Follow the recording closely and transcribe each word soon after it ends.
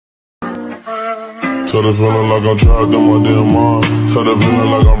Tell the feeling like I'm trapped in my damn mind. Tell the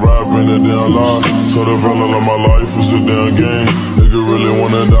feeling like I'm rapping a damn lie. Tell the feeling like my life is a damn game. Nigga really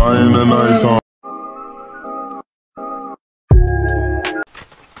wanna die in the nighttime.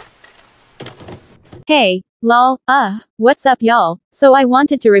 Hey, lol, what's up y'all? So I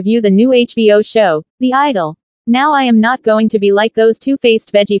wanted to review the new HBO show, The Idol. Now I am not going to be like those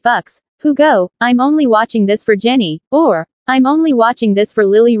two-faced veggie fucks, who go, I'm only watching this for Jenny, or, I'm only watching this for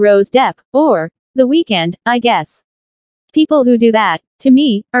Lily Rose Depp, or, The Weeknd, I guess. People who do that, to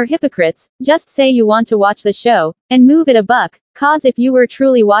me, are hypocrites. Just say you want to watch the show, and move it a buck, cause if you were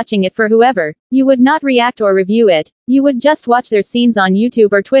truly watching it for whoever, you would not react or review it, you would just watch their scenes on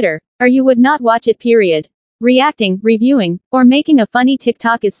YouTube or Twitter, or you would not watch it period. Reacting, reviewing, or making a funny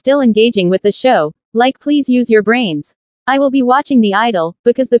TikTok is still engaging with the show, like please use your brains. I will be watching The Idol,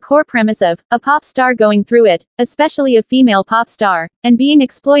 because the core premise of, a pop star going through it, especially a female pop star, and being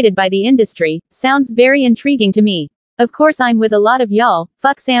exploited by the industry, sounds very intriguing to me. Of course I'm with a lot of y'all,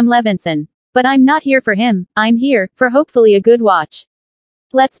 fuck Sam Levinson. But I'm not here for him, I'm here, for hopefully a good watch.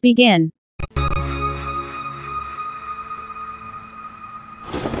 Let's begin.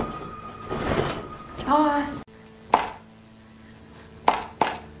 Joss.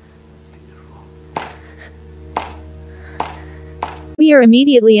 We are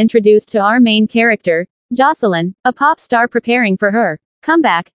immediately introduced to our main character, Jocelyn, a pop star preparing for her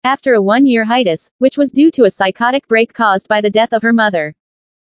comeback, after a 1-year hiatus, which was due to a psychotic break caused by the death of her mother.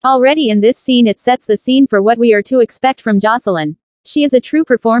 Already in this scene it sets the scene for what we are to expect from Jocelyn. She is a true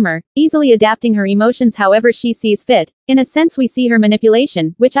performer, easily adapting her emotions however she sees fit. In a sense we see her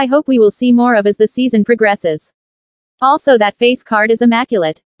manipulation, which I hope we will see more of as the season progresses. Also that face card is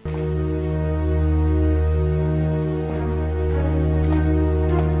immaculate.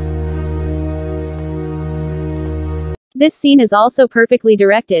 This scene is also perfectly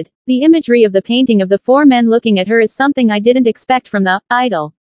directed. The imagery of the painting of the 4 men looking at her is something I didn't expect from The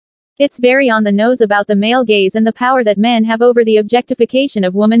Idol. It's very on the nose about the male gaze and the power that men have over the objectification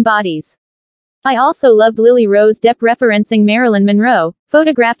of woman bodies. I also loved Lily Rose Depp referencing Marilyn Monroe,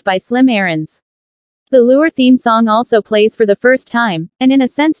 photographed by Slim Aarons. The Lure theme song also plays for the first time, and in a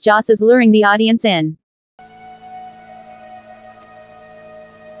sense Joss is luring the audience in.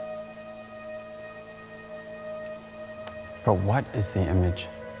 But what is the image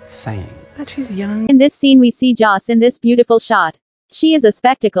saying? That she's young. In this scene we see Joss in this beautiful shot. She is a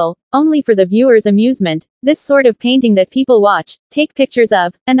spectacle, only for the viewer's amusement, this sort of painting that people watch, take pictures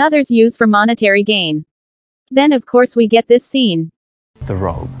of, and others use for monetary gain. Then of course we get this scene. The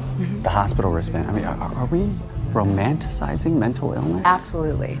robe, the hospital wristband. I mean, are we romanticizing mental illness?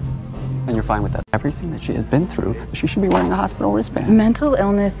 Absolutely. And you're fine with that? Everything that she has been through, she should be wearing a hospital wristband. Mental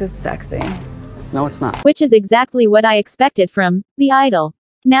illness is sexy. No, it's not. Which is exactly what I expected from The Idol.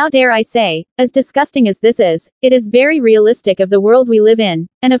 Now dare I say, as disgusting as this is, it is very realistic of the world we live in,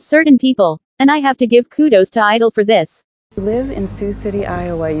 and of certain people, and I have to give kudos to Idol for this. You live in Sioux City,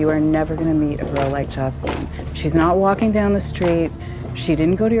 Iowa, you are never going to meet a girl like Jocelyn. She's not walking down the street, she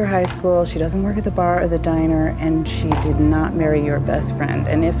didn't go to your high school, she doesn't work at the bar or the diner, and she did not marry your best friend.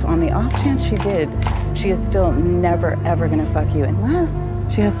 And if on the off chance she did, she is still never ever going to fuck you unless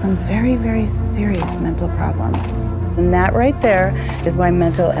she has some very, very serious mental problems. And that right there is why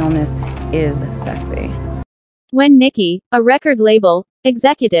mental illness is sexy. When Nikki, a record label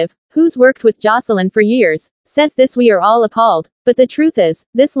executive, who's worked with Jocelyn for years, says this we are all appalled, but the truth is,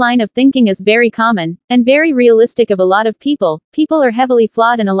 this line of thinking is very common, and very realistic of a lot of people. People are heavily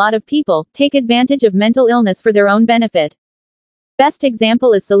flawed and a lot of people take advantage of mental illness for their own benefit. Best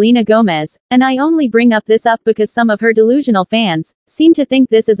example is Selena Gomez, and I only bring this up because some of her delusional fans seem to think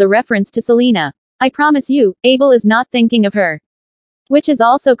this is a reference to Selena. I promise you, Abel is not thinking of her. Which is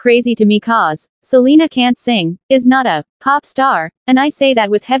also crazy to me cause Selena can't sing, is not a pop star, and I say that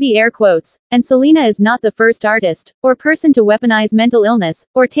with heavy air quotes, and Selena is not the first artist or person to weaponize mental illness,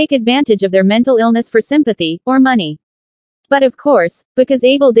 or take advantage of their mental illness for sympathy or money. But of course, because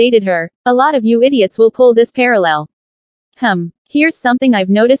Abel dated her, a lot of you idiots will pull this parallel. Here's something I've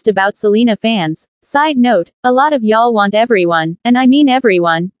noticed about Selena fans. Side note, a lot of y'all want everyone, and I mean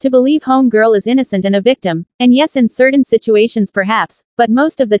everyone, to believe homegirl is innocent and a victim, and yes in certain situations perhaps, but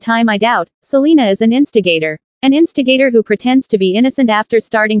most of the time I doubt. Selena is an instigator who pretends to be innocent after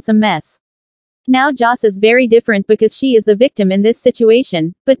starting some mess. Now Joss is very different because she is the victim in this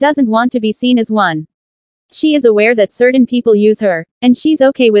situation, but doesn't want to be seen as one. She is aware that certain people use her, and she's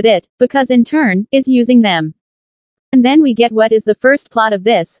okay with it, because in turn, is using them. And then we get what is the first plot of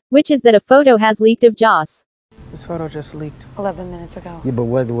this, which is that a photo has leaked of Joss. This photo just leaked 11 minutes ago. Yeah, but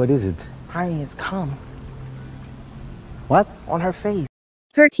what is it? Honey has cum What? on her face.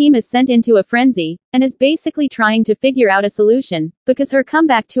 Her team is sent into a frenzy, and is basically trying to figure out a solution, because her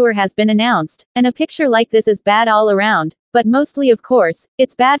comeback tour has been announced, and a picture like this is bad all around, but mostly of course,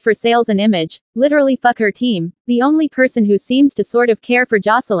 it's bad for sales and image, literally fuck her team. The only person who seems to sort of care for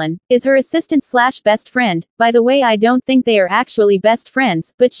Jocelyn, is her assistant slash best friend. By the way, I don't think they are actually best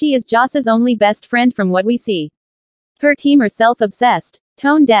friends, but she is Joss's only best friend from what we see. Her team are self-obsessed,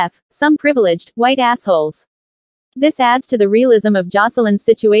 tone-deaf, some privileged, white assholes. This adds to the realism of Jocelyn's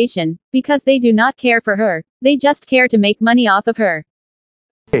situation, because they do not care for her, they just care to make money off of her.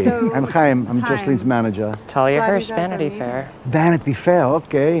 Hey, I'm Chaim, I'm Jocelyn's manager. Talia Hirsch, Vanity Fair. Vanity Fair,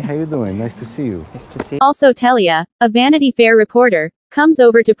 okay, how you doing? Nice to see you. Nice to see you. Also Talia, a Vanity Fair reporter, comes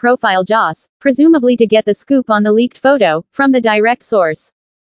over to profile Joss, presumably to get the scoop on the leaked photo, from the direct source.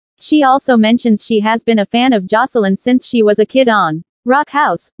 She also mentions she has been a fan of Jocelyn since she was a kid on Rock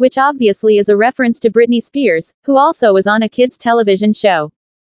House, which obviously is a reference to Britney Spears, who also was on a kids' television show.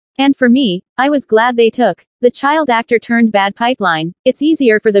 And for me, I was glad they took the child actor turned bad pipeline. It's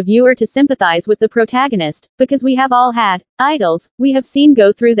easier for the viewer to sympathize with the protagonist, because we have all had idols we have seen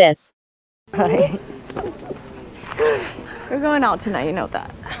go through this. Hi. We're going out tonight, you know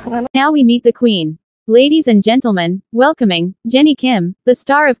that. Now we meet the queen. Ladies and gentlemen, welcoming Jennie Kim, the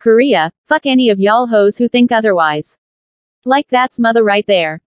star of Korea. Fuck any of y'all hoes who think otherwise. Like that's mother right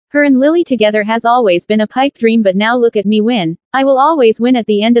there. Her and Lily together has always been a pipe dream, but now look at me win. I will always win at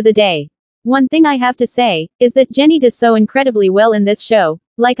the end of the day. One thing I have to say, is that Jennie does so incredibly well in this show.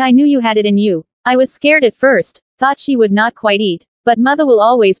 Like I knew you had it in you. I was scared at first, thought she would not quite eat, but mother will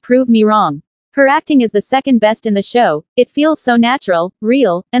always prove me wrong. Her acting is the second best in the show. It feels so natural,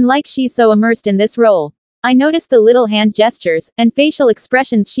 real, and like she's so immersed in this role. I noticed the little hand gestures and facial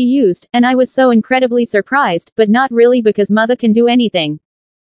expressions she used, and I was so incredibly surprised, but not really because mother can do anything.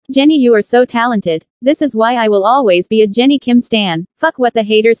 Jennie, you are so talented. This is why I will always be a Jennie Kim stan. Fuck what the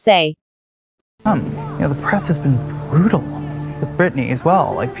haters say. You know, the press has been brutal with Britney as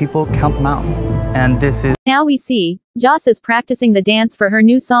well. Like, people count them out. And this is... Now we see, Joss is practicing the dance for her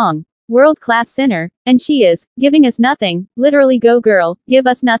new song, World Class Sinner, and she is giving us nothing. Literally, go girl, give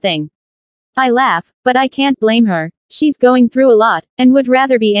us nothing. I laugh, but I can't blame her. She's going through a lot, and would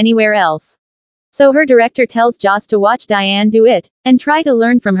rather be anywhere else. So her director tells Joss to watch Diane do it, and try to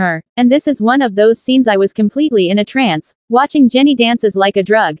learn from her, and this is one of those scenes I was completely in a trance. Watching Jennie dances like a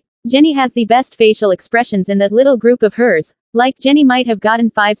drug. Jennie has the best facial expressions in that little group of hers. Like Jennie might have gotten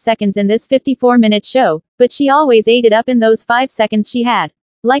 5 seconds in this 54-minute show, but she always ate it up in those 5 seconds she had.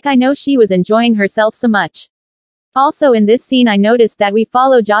 Like I know she was enjoying herself so much. Also in this scene I noticed that we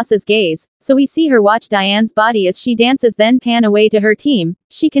follow Joss's gaze, so we see her watch Diane's body as she dances, then pan away to her team.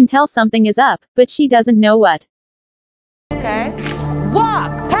 She can tell something is up, but she doesn't know what. Okay.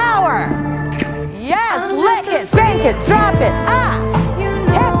 Walk, power. Yes, lick it, spank it, drop it. Ah,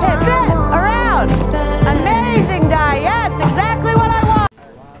 hip, hip, hip, around. Amazing, Di. Yes, exactly what I want.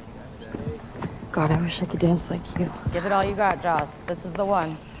 God, I wish I could dance like you. Give it all you got, Joss. This is the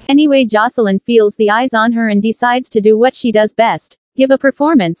one. Anyway, Jocelyn feels the eyes on her and decides to do what she does best. Give a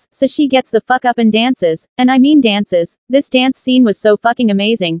performance, so she gets the fuck up and dances. And I mean dances. This dance scene was so fucking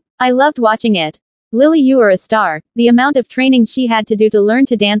amazing. I loved watching it. Lily, you are a star. The amount of training she had to do to learn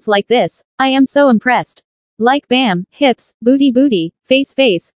to dance like this. I am so impressed. Like bam, hips, booty booty, face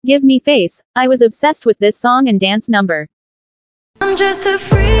face, give me face. I was obsessed with this song and dance number. I'm just a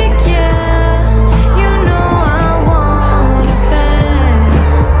freak, yeah. You know I wanna bet.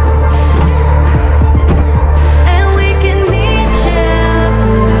 And we can meet, yeah,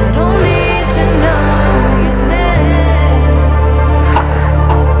 but I don't need to know your name.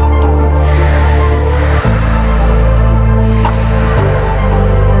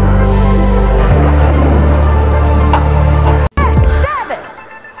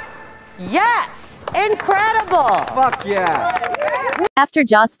 Yes, incredible. Fuck yeah. After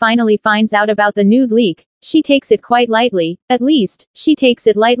Joss finally finds out about the nude leak, she takes it quite lightly. At least, she takes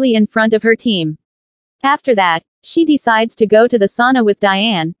it lightly in front of her team. After that, she decides to go to the sauna with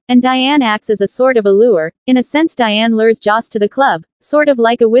Diane, and Diane acts as a sort of a lure. In a sense, Diane lures Joss to the club, sort of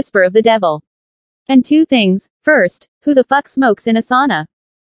like a whisper of the devil. And 2 things. First, who the fuck smokes in a sauna?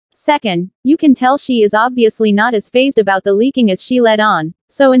 Second, you can tell she is obviously not as fazed about the leaking as she let on.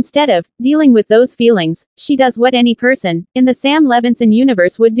 So instead of dealing with those feelings, she does what any person in the Sam Levinson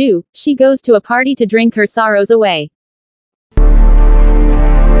universe would do. She goes to a party to drink her sorrows away.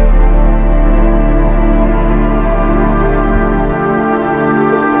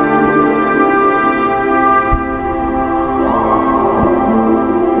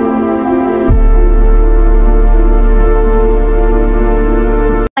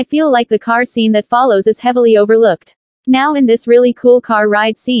 I feel like the car scene that follows is heavily overlooked. Now in this really cool car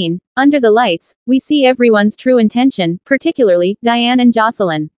ride scene, under the lights, we see everyone's true intention, particularly Diane and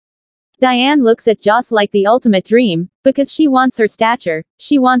Jocelyn. Diane looks at Joss like the ultimate dream, because she wants her stature,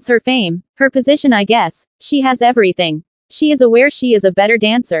 she wants her fame, her position I guess, she has everything. She is aware she is a better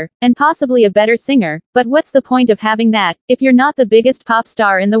dancer, and possibly a better singer, but what's the point of having that, if you're not the biggest pop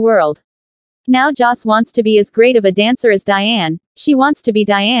star in the world? Now Joss wants to be as great of a dancer as Diane, she wants to be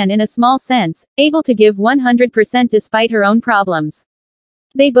Diane in a small sense, able to give 100% despite her own problems.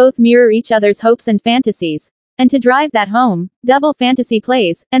 They both mirror each other's hopes and fantasies. And to drive that home, double fantasy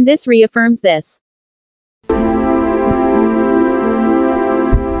plays, and this reaffirms this.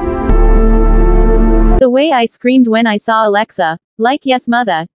 The way I screamed when I saw Alexa, like yes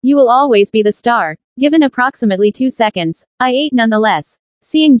mother, you will always be the star. Given approximately 2 seconds, I ate nonetheless.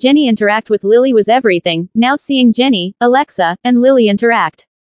 Seeing Jenny interact with Lily was everything, now seeing Jenny, Alexa, and Lily interact.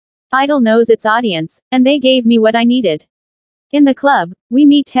 Idol knows its audience, and they gave me what I needed. In the club, we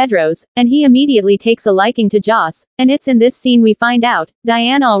meet Tedros, and he immediately takes a liking to Joss, and it's in this scene we find out,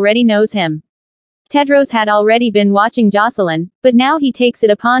 Diane already knows him. Tedros had already been watching Jocelyn, but now he takes it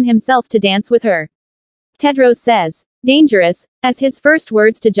upon himself to dance with her. Tedros says, dangerous, as his first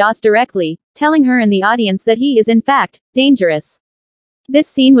words to Joss directly, telling her and the audience that he is in fact, dangerous. This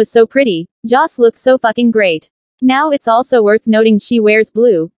scene was so pretty, Joss looked so fucking great. Now it's also worth noting she wears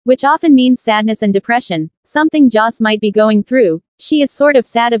blue, which often means sadness and depression, something Joss might be going through. She is sort of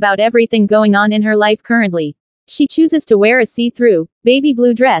sad about everything going on in her life currently. She chooses to wear a see-through, baby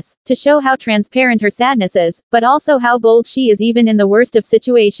blue dress, to show how transparent her sadness is, but also how bold she is even in the worst of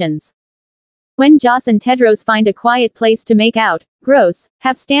situations. When Joss and Tedros find a quiet place to make out, gross,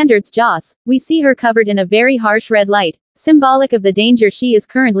 have standards Joss, we see her covered in a very harsh red light, symbolic of the danger she is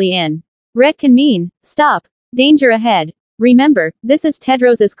currently in. Red can mean, stop. Danger ahead. Remember, this is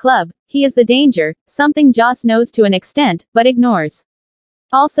Tedros's club, he is the danger, something Joss knows to an extent, but ignores.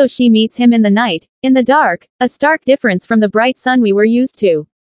 Also she meets him in the night, in the dark, a stark difference from the bright sun we were used to.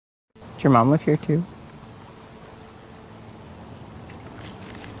 Does your mom live here too?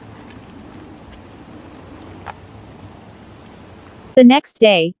 The next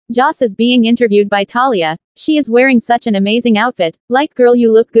day, Joss is being interviewed by Talia, she is wearing such an amazing outfit, like girl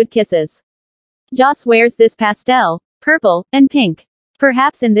you look good kisses. Joss wears this pastel, purple, and pink.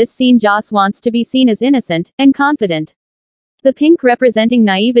 Perhaps in this scene Joss wants to be seen as innocent, and confident. The pink representing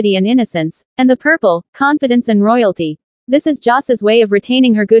naivety and innocence, and the purple, confidence and royalty. This is Joss's way of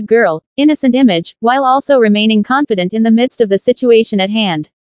retaining her good girl, innocent image, while also remaining confident in the midst of the situation at hand.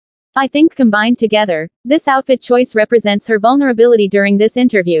 I think combined together, this outfit choice represents her vulnerability during this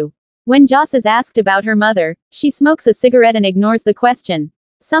interview. When Joss is asked about her mother, she smokes a cigarette and ignores the question.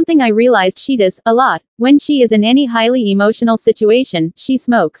 Something I realized she does, a lot, when she is in any highly emotional situation, she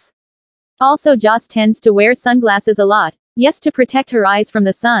smokes. Also Joss tends to wear sunglasses a lot, yes to protect her eyes from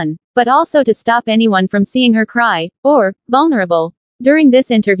the sun, but also to stop anyone from seeing her cry, or, vulnerable. During this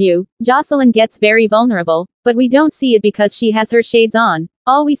interview, Jocelyn gets very vulnerable, but we don't see it because she has her shades on,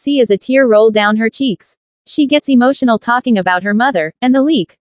 all we see is a tear roll down her cheeks. She gets emotional talking about her mother, and the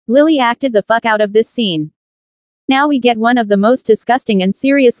leak. Lily acted the fuck out of this scene. Now we get one of the most disgusting and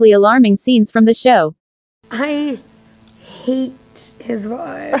seriously alarming scenes from the show. I hate his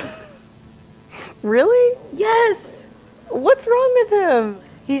vibe. Really? Yes! What's wrong with him?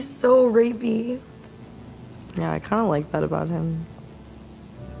 He's so rapey. Yeah, I kind of like that about him.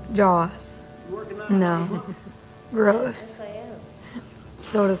 Joss. No. Gross.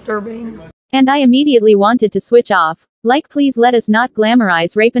 So disturbing. And I immediately wanted to switch off. Like please let us not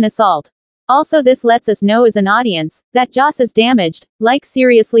glamorize rape and assault. Also this lets us know as an audience, that Joss is damaged, like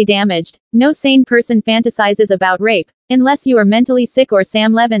seriously damaged. No sane person fantasizes about rape, unless you are mentally sick or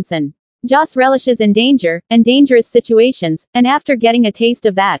Sam Levinson. Joss relishes in danger, and dangerous situations, and after getting a taste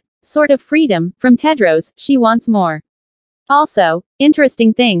of that sort of freedom, from Tedros, she wants more. Also,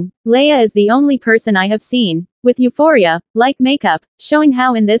 interesting thing, Leia is the only person I have seen, with euphoria, like makeup, showing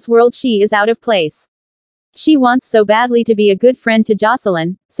how in this world she is out of place. She wants so badly to be a good friend to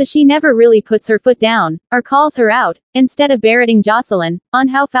Jocelyn, so she never really puts her foot down, or calls her out, instead of berating Jocelyn, on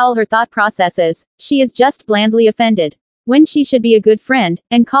how foul her thought process is, she is just blandly offended. When she should be a good friend,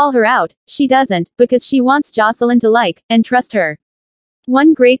 and call her out, she doesn't, because she wants Jocelyn to like, and trust her.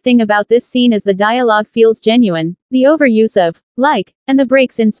 One great thing about this scene is the dialogue feels genuine, the overuse of, like, and the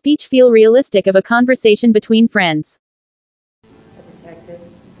breaks in speech feel realistic of a conversation between friends. A detective,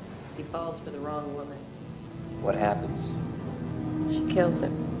 he falls for the wrong woman. What happens? She kills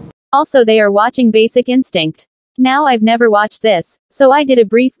him. Also they are watching Basic Instinct. Now I've never watched this, so I did a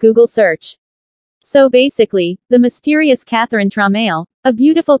brief Google search. So basically, the mysterious Catherine Tramiel, a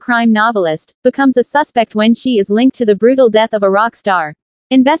beautiful crime novelist, becomes a suspect when she is linked to the brutal death of a rock star.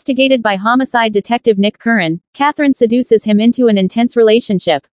 Investigated by homicide detective Nick Curran, Catherine seduces him into an intense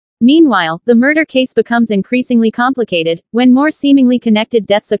relationship. Meanwhile, the murder case becomes increasingly complicated when more seemingly connected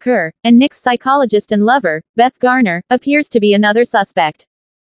deaths occur, and Nick's psychologist and lover, Beth Garner, appears to be another suspect.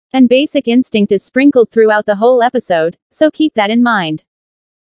 And Basic Instinct is sprinkled throughout the whole episode, so keep that in mind.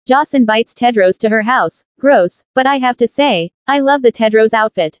 Joss invites Tedros to her house. Gross, but I have to say, I love the Tedros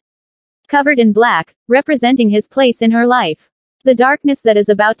outfit. Covered in black, representing his place in her life. The darkness that is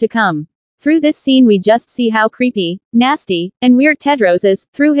about to come. Through this scene we just see how creepy, nasty, and weird Tedros is,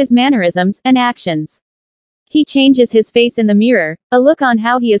 through his mannerisms and actions. He changes his face in the mirror, a look on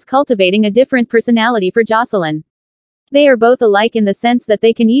how he is cultivating a different personality for Jocelyn. They are both alike in the sense that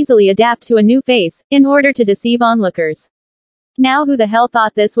they can easily adapt to a new face, in order to deceive onlookers. Now who the hell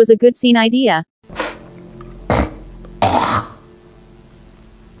thought this was a good scene idea?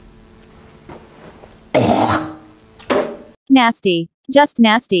 Nasty. Just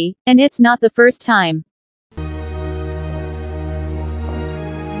nasty, and it's not the first time.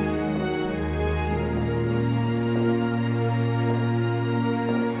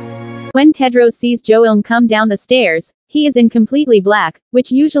 When Tedros sees Jocelyn come down the stairs, he is in completely black, which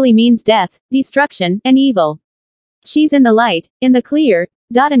usually means death, destruction, and evil. She's in the light, in the clear,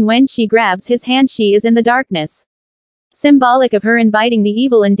 and when she grabs his hand she is in the darkness. Symbolic of her inviting the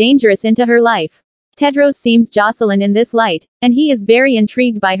evil and dangerous into her life. Tedros seems Jocelyn in this light, and he is very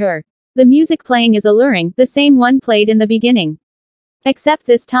intrigued by her. The music playing is alluring, the same one played in the beginning. Except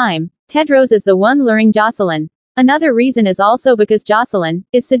this time, Tedros is the one luring Jocelyn. Another reason is also because Jocelyn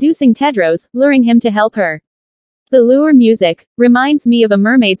is seducing Tedros, luring him to help her. The lure music reminds me of a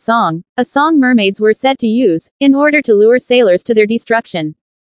mermaid song, a song mermaids were said to use in order to lure sailors to their destruction.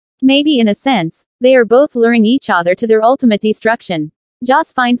 Maybe in a sense, they are both luring each other to their ultimate destruction.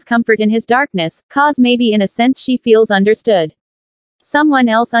 Joss finds comfort in his darkness, cause maybe in a sense she feels understood. Someone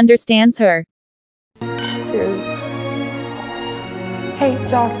else understands her. Cheers. Hey,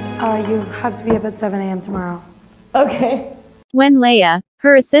 Joss, you have to be up at 7 a.m. tomorrow. Okay. When Leia,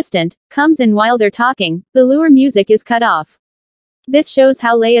 her assistant, comes in while they're talking, the lure music is cut off. This shows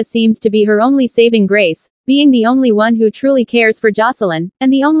how Leia seems to be her only saving grace, being the only one who truly cares for Jocelyn,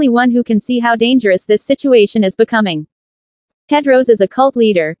 and the only one who can see how dangerous this situation is becoming. Tedros is a cult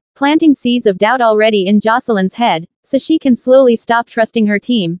leader, planting seeds of doubt already in Jocelyn's head, so she can slowly stop trusting her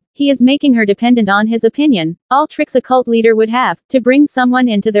team. He is making her dependent on his opinion, all tricks a cult leader would have, to bring someone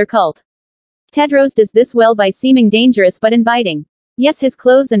into their cult. Tedros does this well by seeming dangerous but inviting. Yes, his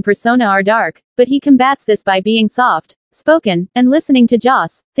clothes and persona are dark, but he combats this by being soft, spoken, and listening to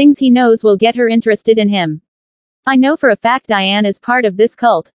Joss, things he knows will get her interested in him. I know for a fact Diane is part of this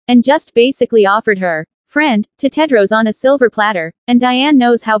cult, and just basically offered her friend to Tedros on a silver platter, and Diane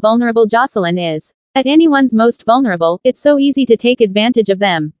knows how vulnerable Jocelyn is. At anyone's most vulnerable, it's so easy to take advantage of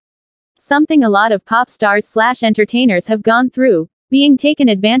them. Something a lot of pop stars/entertainers have gone through, being taken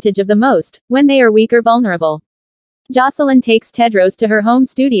advantage of the most, when they are weak or vulnerable. Jocelyn takes Tedros to her home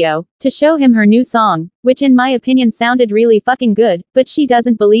studio, to show him her new song, which in my opinion sounded really fucking good, but she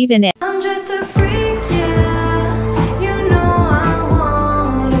doesn't believe in it. I'm just a freak, yeah. You know I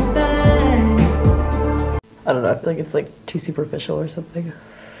want it bad. I don't know, I feel like it's like too superficial or something.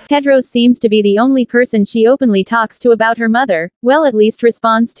 Tedros seems to be the only person she openly talks to about her mother, well at least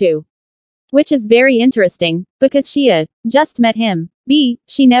responds to. Which is very interesting, because she A. just met him, B.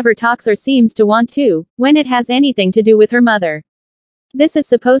 she never talks or seems to want to, when it has anything to do with her mother. This is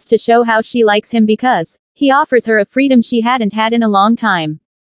supposed to show how she likes him because he offers her a freedom she hadn't had in a long time.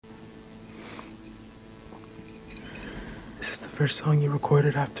 Is this the first song you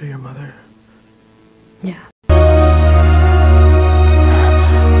recorded after your mother? Yeah.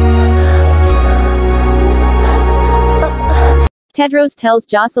 Tedros tells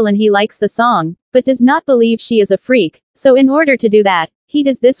Jocelyn he likes the song, but does not believe she is a freak, so in order to do that, he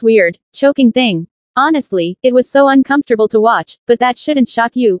does this weird, choking thing. Honestly, it was so uncomfortable to watch, but that shouldn't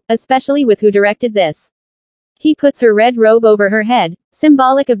shock you, especially with who directed this. He puts her red robe over her head,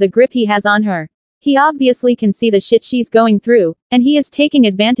 symbolic of the grip he has on her. He obviously can see the shit she's going through, and he is taking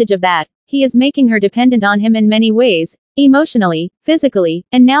advantage of that. He is making her dependent on him in many ways, emotionally, physically,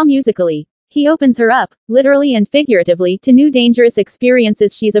 and now musically. He opens her up, literally and figuratively, to new dangerous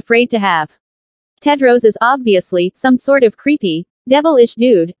experiences she's afraid to have. Tedros is obviously some sort of creepy, devilish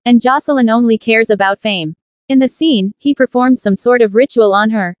dude, and Jocelyn only cares about fame. In the scene, he performs some sort of ritual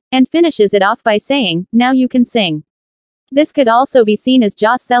on her, and finishes it off by saying, "Now you can sing." This could also be seen as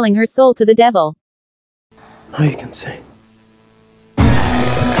Joss selling her soul to the devil. Now you can sing.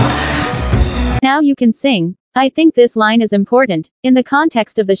 Now you can sing. I think this line is important, in the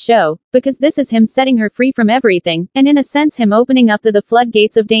context of the show, because this is him setting her free from everything, and in a sense him opening up the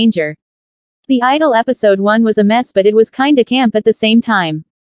floodgates of danger. The Idol episode 1 was a mess, but it was kinda camp at the same time.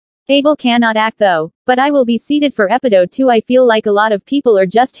 Abel cannot act though, but I will be seated for episode 2. I feel like a lot of people are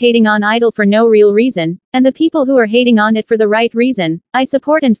just hating on Idol for no real reason, and the people who are hating on it for the right reason, I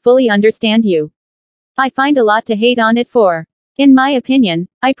support and fully understand you. I find a lot to hate on it for. In my opinion,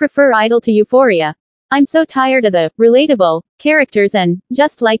 I prefer Idol to Euphoria. I'm so tired of the relatable characters and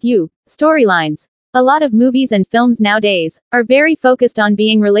just like you storylines. A lot of movies and films nowadays are very focused on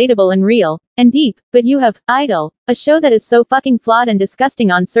being relatable and real and deep, but you have Idol, a show that is so fucking flawed and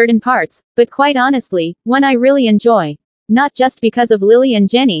disgusting on certain parts, but quite honestly, one I really enjoy. Not just because of Lily and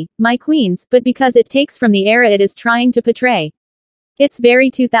Jenny, my queens, but because it takes from the era it is trying to portray. It's very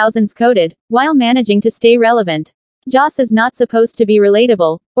 2000s coded, while managing to stay relevant. Joss is not supposed to be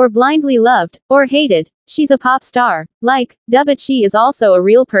relatable, or blindly loved, or hated. She's a pop star, but she is also a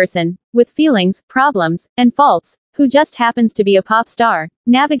real person, with feelings, problems, and faults, who just happens to be a pop star,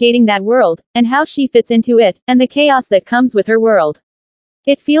 navigating that world, and how she fits into it, and the chaos that comes with her world.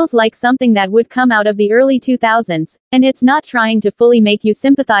 It feels like something that would come out of the early 2000s, and it's not trying to fully make you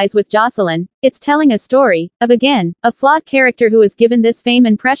sympathize with Jocelyn, it's telling a story of, again, a flawed character who is given this fame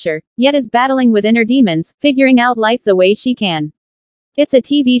and pressure, yet is battling with inner demons, figuring out life the way she can. It's a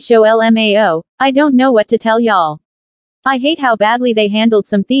TV show LMAO, I don't know what to tell y'all. I hate how badly they handled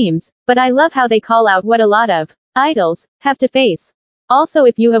some themes, but I love how they call out what a lot of idols have to face. Also,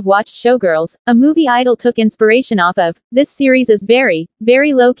 if you have watched Showgirls, a movie Idol took inspiration off of, this series is very,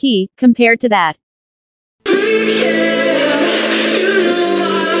 very low-key, compared to that.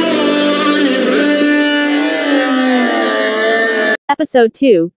 Episode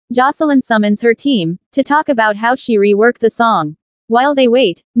 2, Jocelyn summons her team, to talk about how she reworked the song. While they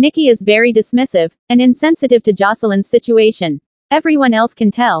wait, Nikki is very dismissive, and insensitive to Jocelyn's situation. Everyone else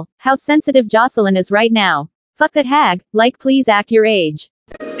can tell, how sensitive Jocelyn is right now. Fuck that hag, please act your age.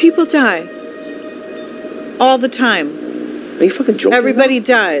 People die. All the time. Are you fucking joking? Everybody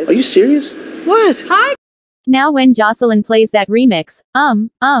dies. Are you serious? What? Hi! Now when Jocelyn plays that remix,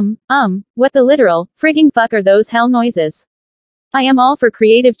 what the literal, frigging fuck are those hell noises? I am all for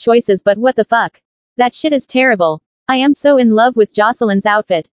creative choices, but what the fuck? That shit is terrible. I am so in love with Jocelyn's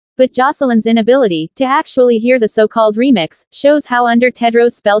outfit. But Jocelyn's inability to actually hear the so-called remix shows how under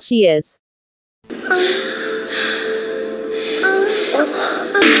Tedros' spell she is.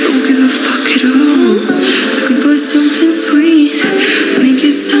 Don't give a fuck at all. Looking for something sweet when it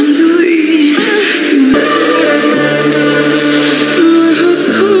gets time to eat. My heart's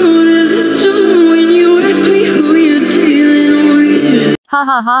cold as a stone when you ask me who you're dealing with. Ha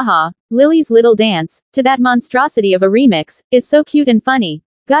ha ha ha. Lily's little dance to that monstrosity of a remix is so cute and funny.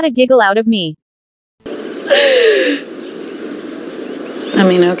 Got a giggle out of me. I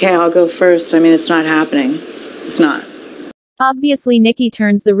mean, okay, I'll go first. I mean, it's not happening. It's not. Obviously Nikki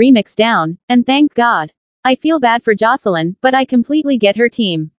turns the remix down, and thank God. I feel bad for Jocelyn, but I completely get her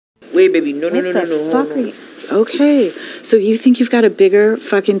team. Wait, baby, no. Okay, so you think you've got a bigger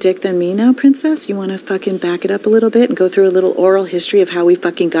fucking dick than me now, princess? You want to fucking back it up a little bit and go through a little oral history of how we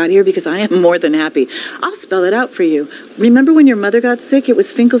fucking got here? Because I am more than happy. I'll spell it out for you. Remember when your mother got sick? It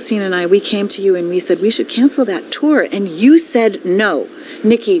was Finkelstein and I, we came to you and we said we should cancel that tour. And you said no.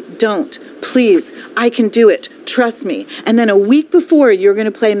 Nikki, don't. Please, I can do it. Trust me. And then a week before you're going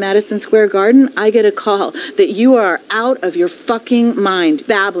to play Madison Square Garden, I get a call that you are out of your fucking mind,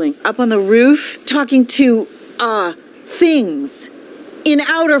 babbling up on the roof, talking to, things in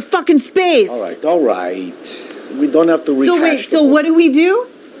outer fucking space. All right. We don't have to rehash. So wait, so what do?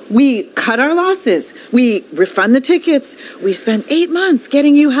 We cut our losses. We refund the tickets. We spend 8 months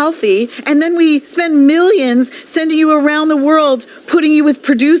getting you healthy. And then we spend millions sending you around the world, putting you with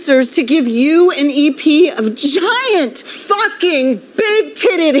producers to give you an EP of giant fucking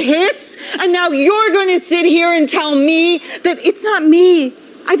big-titted hits. And now you're going to sit here and tell me that it's not me.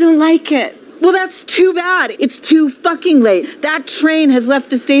 I don't like it. Well, that's too bad. It's too fucking late. That train has left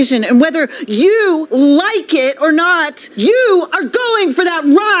the station, and whether you like it or not, you are going for that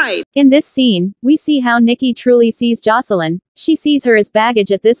ride! In this scene, we see how Nikki truly sees Jocelyn. She sees her as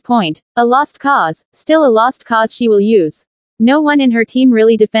baggage at this point. A lost cause. Still a lost cause she will use. No one in her team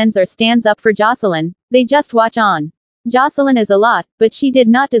really defends or stands up for Jocelyn. They just watch on. Jocelyn is a lot, but she did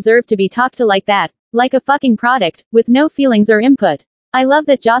not deserve to be talked to like that. Like a fucking product, with no feelings or input. I love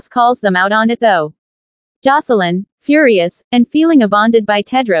that Joss calls them out on it though. Jocelyn, furious, and feeling abandoned by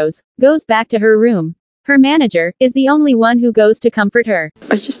Tedros, goes back to her room. Her manager is the only one who goes to comfort her.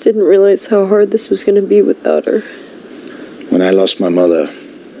 I just didn't realize how hard this was going to be without her. When I lost my mother,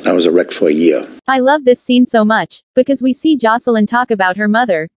 I was a wreck for a year. I love this scene so much, because we see Jocelyn talk about her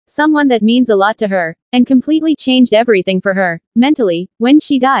mother, someone that means a lot to her, and completely changed everything for her, mentally, when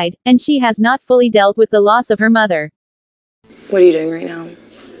she died, and she has not fully dealt with the loss of her mother. What are you doing right now?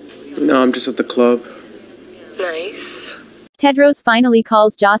 No, I'm just at the club. Nice. Tedros finally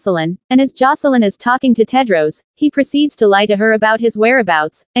calls Jocelyn, and as Jocelyn is talking to Tedros, he proceeds to lie to her about his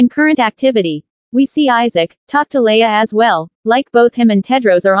whereabouts, and current activity. We see Isaac talk to Leia as well, like both him and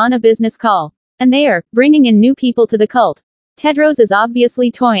Tedros are on a business call. And they are bringing in new people to the cult. Tedros is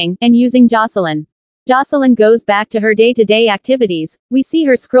obviously toying and using Jocelyn. Jocelyn goes back to her day-to-day activities. We see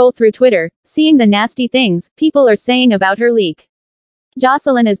her scroll through Twitter, seeing the nasty things people are saying about her leak.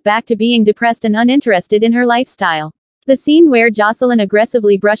 Jocelyn is back to being depressed and uninterested in her lifestyle. The scene where Jocelyn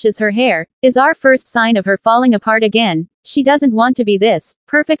aggressively brushes her hair is our first sign of her falling apart again. She doesn't want to be this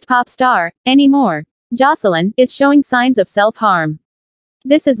perfect pop star anymore. Jocelyn is showing signs of self-harm.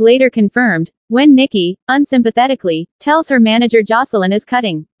 This is later confirmed when Nikki, unsympathetically, tells her manager Jocelyn is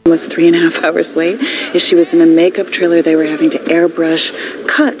cutting. Was 3.5 hours late as she was in a makeup trailer. They were having to airbrush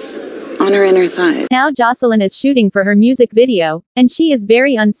cuts on her inner thighs. Now Jocelyn is shooting for her music video, and she is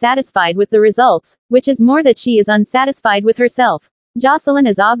very unsatisfied with the results, which is more that she is unsatisfied with herself. Jocelyn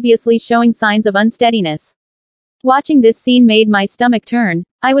is obviously showing signs of unsteadiness. Watching this scene made my stomach turn.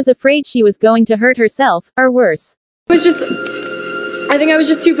 I was afraid she was going to hurt herself, or worse. I think I was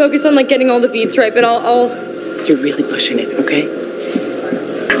just too focused on like getting all the beats right, but I'll... You're really pushing it, okay?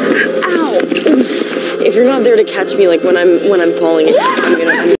 Ow! If you're not there to catch me like when I'm falling,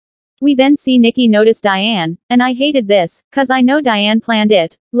 I'm We then see Nikki notice Diane, and I hated this, cause I know Diane planned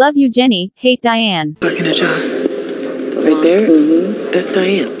it. Love you Jenny, hate Diane. Talking to Joss. Right there? Mm-hmm. That's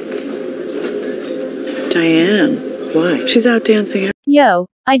Diane. Diane. Why? She's out dancing. Yo,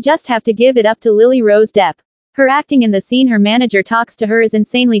 I just have to give it up to Lily Rose Depp. Her acting in the scene her manager talks to her is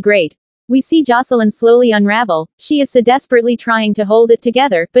insanely great. We see Jocelyn slowly unravel. She is so desperately trying to hold it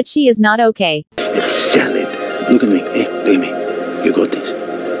together, but she is not okay. It's salad. Look at me. Hey, look at me. You got this.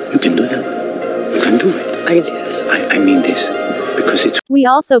 You can do that. You can do it. I can do this. I mean this. Because it's... We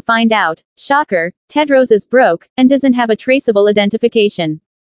also find out, shocker, Tedros is broke, and doesn't have a traceable identification.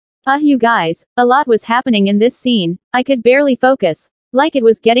 You guys, a lot was happening in this scene. I could barely focus. Like it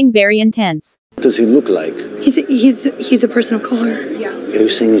was getting very intense. What does he look like? He's a person of color. You're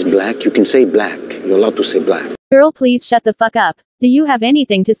saying he's black? You can say black. You're allowed to say black. Girl, please shut the fuck up. Do you have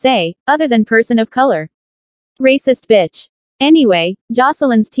anything to say, other than person of color? Racist bitch. Anyway,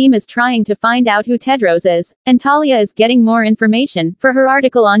 Jocelyn's team is trying to find out who Tedros is, and Talia is getting more information for her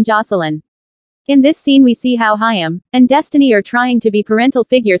article on Jocelyn. In this scene we see how Chaim and Destiny are trying to be parental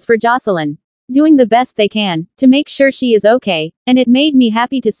figures for Jocelyn, doing the best they can to make sure she is okay, and it made me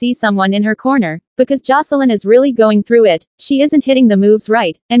happy to see someone in her corner, because Jocelyn is really going through it. She isn't hitting the moves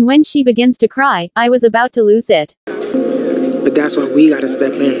right, and when she begins to cry, I was about to lose it. But that's why we gotta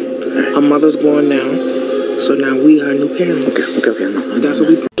step in. Her mother's going down, so now we are new parents. Okay, no. That's what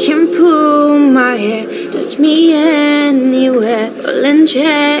we... Can pull my hair, touch me anywhere, ball and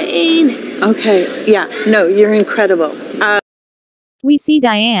chain. Okay, yeah, no, you're incredible. We see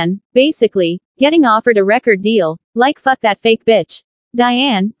Diane, basically, getting offered a record deal, like fuck that fake bitch.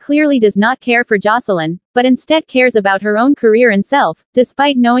 Diane clearly does not care for Jocelyn, but instead cares about her own career and self,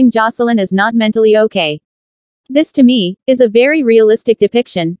 despite knowing Jocelyn is not mentally okay. This to me, is a very realistic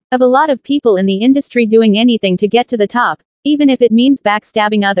depiction, of a lot of people in the industry doing anything to get to the top, even if it means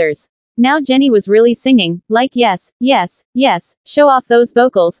backstabbing others. Now Jenny was really singing, like yes, yes, yes, show off those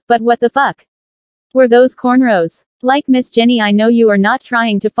vocals, but what the fuck? Were those cornrows? Like Miss Jenny, I know you are not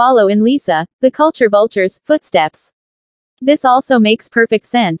trying to follow in Lisa, the culture vulture's, footsteps. This also makes perfect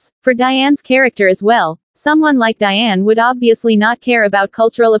sense, for Diane's character as well. Someone like Diane would obviously not care about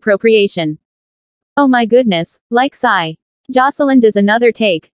cultural appropriation. Oh my goodness, like sigh. Jocelyn does another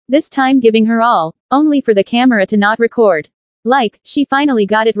take, this time giving her all, only for the camera to not record. Like, she finally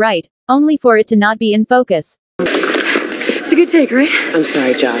got it right, only for it to not be in focus. It's a good take, right? I'm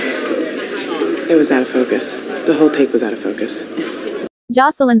sorry, Joss. It was out of focus. The whole take was out of focus.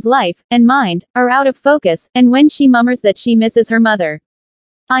 Jocelyn's life and mind are out of focus, and when she murmurs that she misses her mother.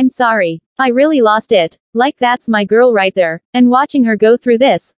 I'm sorry. I really lost it. Like that's my girl right there, and watching her go through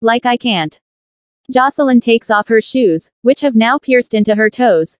this, like I can't. Jocelyn takes off her shoes, which have now pierced into her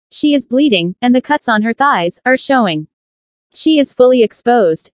toes. She is bleeding, and the cuts on her thighs are showing. She is fully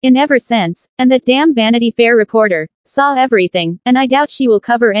exposed, in every sense, and that damn Vanity Fair reporter saw everything, and I doubt she will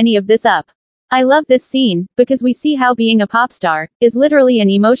cover any of this up. I love this scene, because we see how being a pop star is literally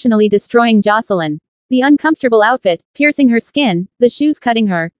and emotionally destroying Jocelyn. The uncomfortable outfit, piercing her skin, the shoes cutting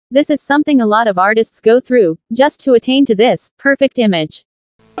her. This is something a lot of artists go through, just to attain to this perfect image.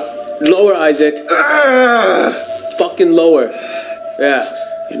 Lower, Isaac. Fucking lower. Yeah.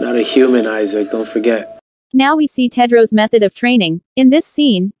 You're not a human, Isaac. Don't forget. Now we see Tedros' method of training. In this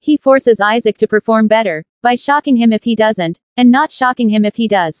scene, he forces Isaac to perform better, by shocking him if he doesn't, and not shocking him if he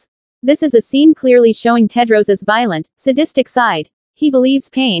does. This is a scene clearly showing Tedros' violent, sadistic side. He believes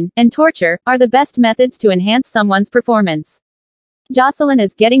pain and torture are the best methods to enhance someone's performance. Jocelyn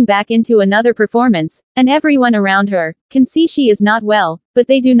is getting back into another performance, and everyone around her can see she is not well, but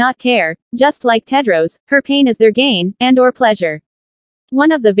they do not care. Just like Tedros, her pain is their gain and/or pleasure.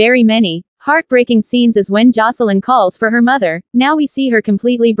 One of the very many heartbreaking scenes is when Jocelyn calls for her mother. Now we see her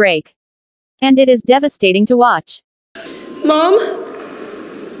completely break. And it is devastating to watch. Mom?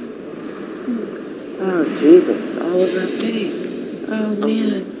 Oh, Jesus, it's all over her face. Oh,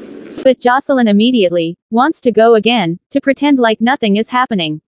 man. But Jocelyn immediately wants to go again, to pretend like nothing is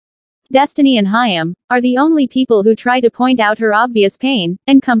happening. Destiny and Chaim are the only people who try to point out her obvious pain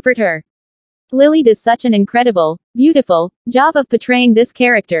and comfort her. Lily does such an incredible, beautiful job of portraying this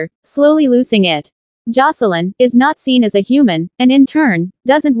character, slowly losing it. Jocelyn is not seen as a human, and in turn,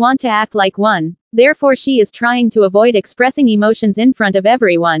 doesn't want to act like one. Therefore she is trying to avoid expressing emotions in front of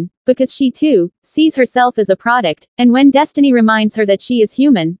everyone, because she too sees herself as a product, and when Destiny reminds her that she is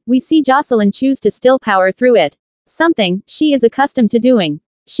human, we see Jocelyn choose to still power through it. Something she is accustomed to doing.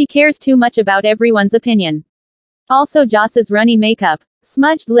 She cares too much about everyone's opinion. Also Joss's runny makeup,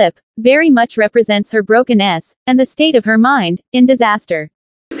 smudged lip, very much represents her brokenness, and the state of her mind, in disaster.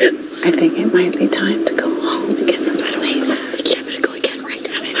 I think it might be time to go home and get some sleep. I'm gonna go again right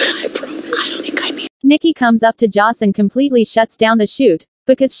now. I promise. I don't think I mean. Nikki comes up to Joss and completely shuts down the shoot,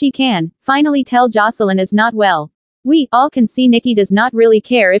 because she can finally tell Jocelyn is not well. We all can see Nikki does not really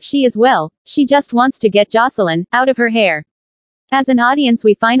care if she is well, she just wants to get Jocelyn out of her hair. As an audience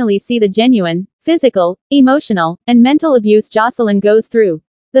we finally see the genuine, physical, emotional, and mental abuse Jocelyn goes through.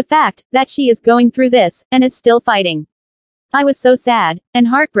 The fact that she is going through this, and is still fighting. I was so sad, and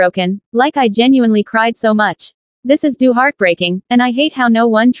heartbroken, like I genuinely cried so much. This is heartbreaking, and I hate how no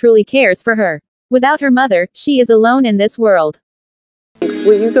one truly cares for her. Without her mother, she is alone in this world. Thanks.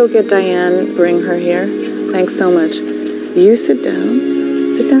 Will you go get Diane, bring her here? Thanks so much. You sit down.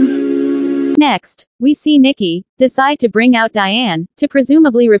 Sit down. Next, we see Nikki decide to bring out Diane, to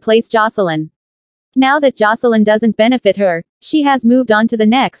presumably replace Jocelyn. Now that Jocelyn doesn't benefit her, she has moved on to the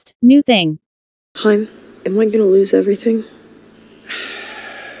next, new thing. Chaim, am I gonna lose everything?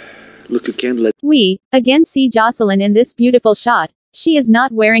 Look again, We, again see Jocelyn in this beautiful shot. She is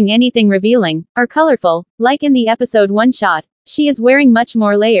not wearing anything revealing, or colorful, like in the episode 1 shot. She is wearing much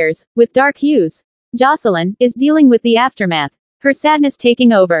more layers, with dark hues. Jocelyn is dealing with the aftermath. Her sadness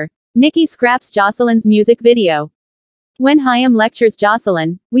taking over. Nikki scraps Jocelyn's music video. When Chaim lectures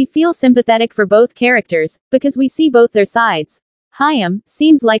Jocelyn, we feel sympathetic for both characters, because we see both their sides. Chaim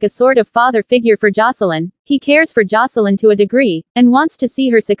seems like a sort of father figure for Jocelyn. He cares for Jocelyn to a degree, and wants to see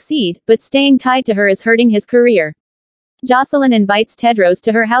her succeed, but staying tied to her is hurting his career. Jocelyn invites Tedros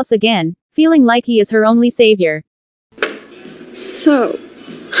to her house again, feeling like he is her only savior. So,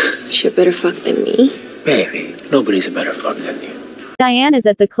 she a better fuck than me? Baby, nobody's a better fuck than you. Diane is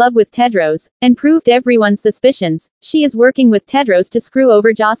at the club with Tedros, and proved everyone's suspicions. She is working with Tedros to screw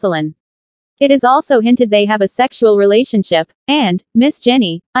over Jocelyn. It is also hinted they have a sexual relationship, and, Miss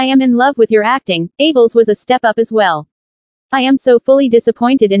Jenny, I am in love with your acting. Abel's was a step up as well. I am so fully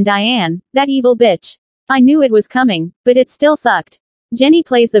disappointed in Diane, that evil bitch. I knew it was coming, but it still sucked. Jenny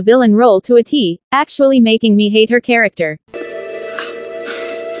plays the villain role to a T, actually making me hate her character.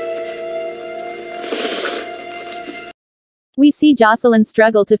 We see Jocelyn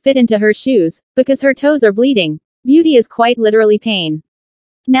struggle to fit into her shoes, because her toes are bleeding. Beauty is quite literally pain.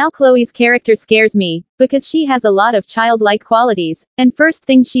 Now Chloe's character scares me, because she has a lot of childlike qualities, and first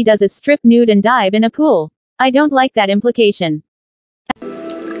thing she does is strip nude and dive in a pool. I don't like that implication.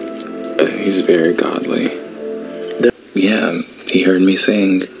 He's very godly. Yeah, he heard me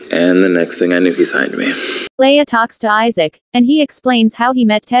sing, and the next thing I knew he signed me. Leia talks to Isaac, and he explains how he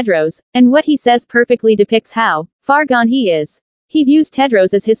met Tedros, and what he says perfectly depicts how far gone he is. He views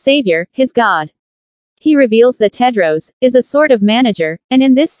Tedros as his savior, his god. He reveals that Tedros is a sort of manager, and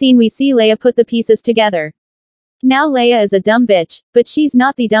in this scene we see Leia put the pieces together. Now Leia is a dumb bitch, but she's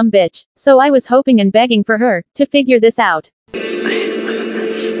not the dumb bitch, so I was hoping and begging for her to figure this out. I'd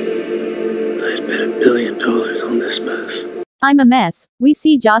bet $1 billion on this mess. I'm a mess. We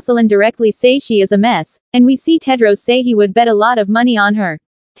see Jocelyn directly say she is a mess, and we see Tedros say he would bet a lot of money on her.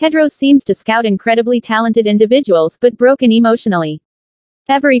 Tedros seems to scout incredibly talented individuals but broken emotionally.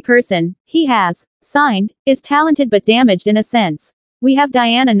 Every person he has signed is talented but damaged in a sense. We have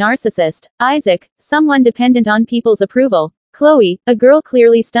Diane, a narcissist, Isaac, someone dependent on people's approval, Chloe, a girl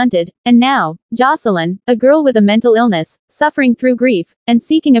clearly stunted, and now, Jocelyn, a girl with a mental illness, suffering through grief, and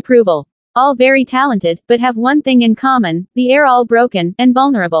seeking approval. All very talented, but have one thing in common, the air all broken, and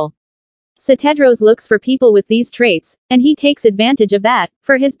vulnerable. So Tedros looks for people with these traits, and he takes advantage of that,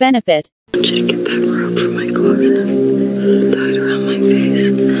 for his benefit. I want you to get that rope from my closet, tie it around my face,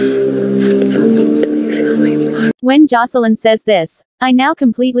 feel me blood. When Jocelyn says this, I now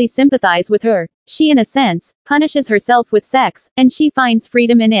completely sympathize with her. She in a sense, punishes herself with sex, and she finds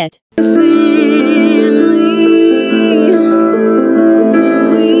freedom in it.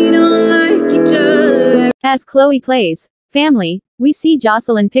 As Chloe plays family, we see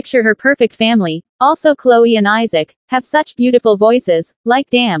Jocelyn picture her perfect family. Also Chloe and Isaac have such beautiful voices, like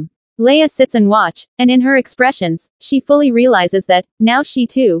damn. Leia sits and watch, and in her expressions, she fully realizes that, now she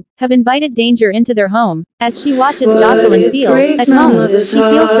too, have invited danger into their home. As she watches Jocelyn feel at home, she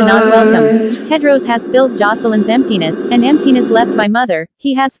feels so not welcome. Tedros has filled Jocelyn's emptiness, and emptiness left by mother,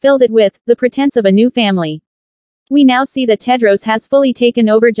 he has filled it with the pretense of a new family. We now see that Tedros has fully taken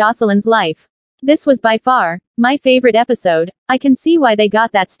over Jocelyn's life. This was by far my favorite episode. I can see why they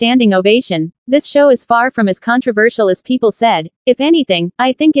got that standing ovation. This show is far from as controversial as people said. If anything,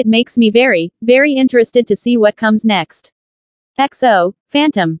 I think it makes me very, very interested to see what comes next. XO,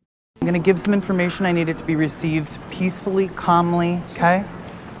 Phantom. I'm gonna give some information I need it to be received peacefully, calmly, okay?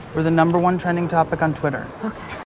 We're the #1 trending topic on Twitter. Okay.